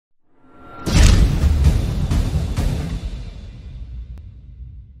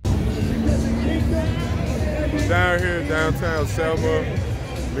downtown Selma,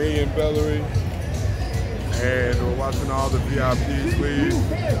 me and Bellary, and we're watching all the VIPs leave.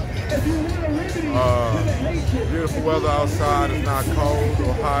 Beautiful weather outside. It's not cold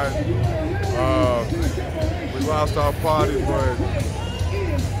or hot. We lost our party, but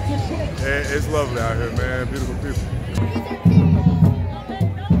it's lovely out here, man. Beautiful people.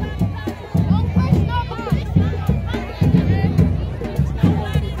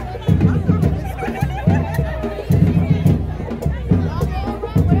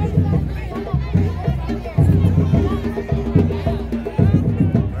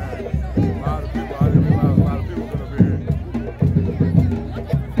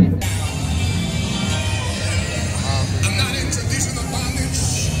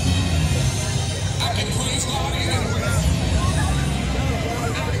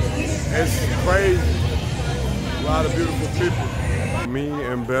 It's crazy. A lot of beautiful people. Me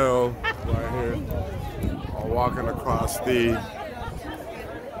and Belle right here are walking across the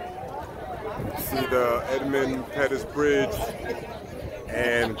Edmund Pettus Bridge,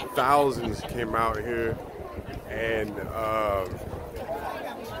 and thousands came out here, and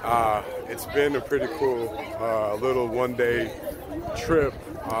it's been a pretty cool little one-day trip.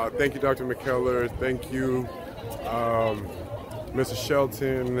 Thank you, Dr. McKellar. Thank you, Mr.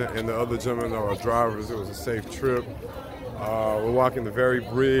 Shelton and the other gentlemen that were drivers. It was a safe trip. We're walking the very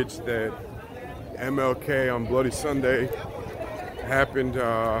bridge that MLK on Bloody Sunday happened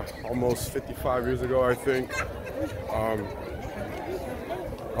almost 55 years ago, I think.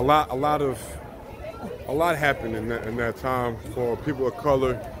 A lot happened in that time for people of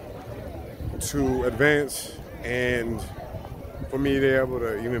color to advance, and for me to be able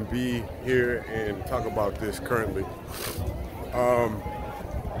to even be here and talk about this currently. I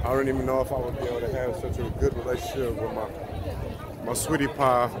don't even know if I would be able to have such a good relationship with my sweetie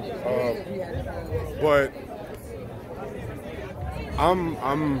pie, but I'm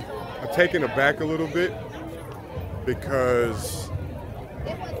taken aback a little bit because,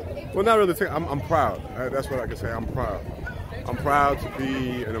 well, not really. I'm proud. That's what I can say. I'm proud. I'm proud to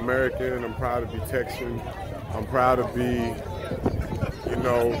be an American. I'm proud to be Texan. I'm proud to be,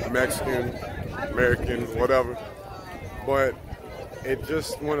 Mexican, American, whatever. But it's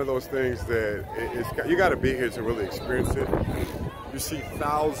just one of those things that you got to be here to really experience it. You see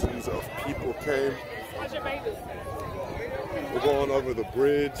thousands of people came. We're going over the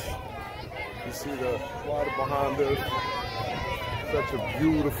bridge. You see the water behind us. Such a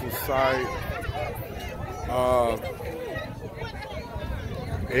beautiful sight.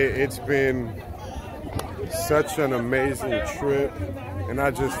 It's been such an amazing trip, and I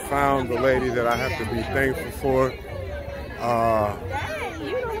just found the lady that I have to be thankful for.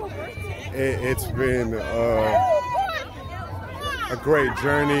 It's been a great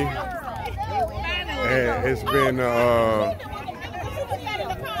journey, and it's been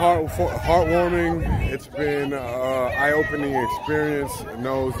heartwarming. It's been an eye-opening experience. It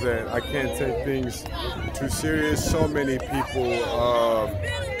knows that I can't take things too serious. So many people,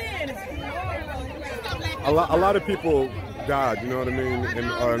 a lot of people died, you know what I mean, in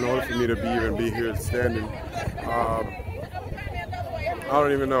order for me to even be here standing. I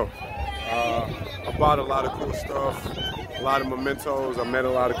don't even know. I bought a lot of cool stuff, a lot of mementos. I met a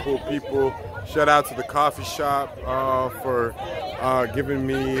lot of cool people. Shout out to the coffee shop for giving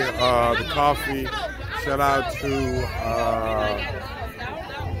me the coffee. Shout out to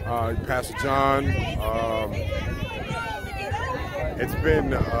Pastor John. It's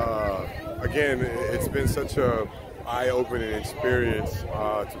been, again, it's been such a eye-opening experience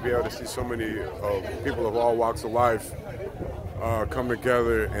to be able to see so many people of all walks of life come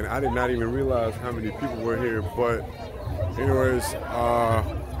together, and I did not even realize how many people were here. But anyways,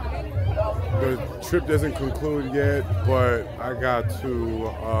 the trip doesn't conclude yet, but I got to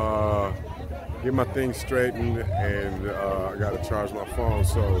get my things straightened, and I got to charge my phone.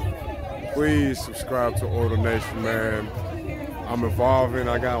 So please subscribe to Order Nation, man. I'm evolving.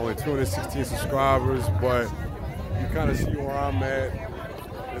 I got only 216 subscribers, but you kind of see where I'm at.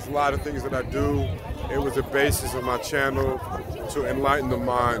 There's a lot of things that I do. It was the basis of my channel to enlighten the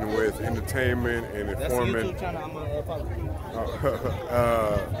mind with entertainment and information.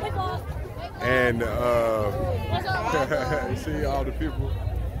 And see all the people.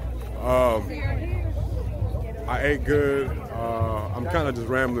 I ate good. I'm kind of just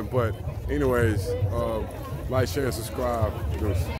rambling, but anyways, like, share, and subscribe.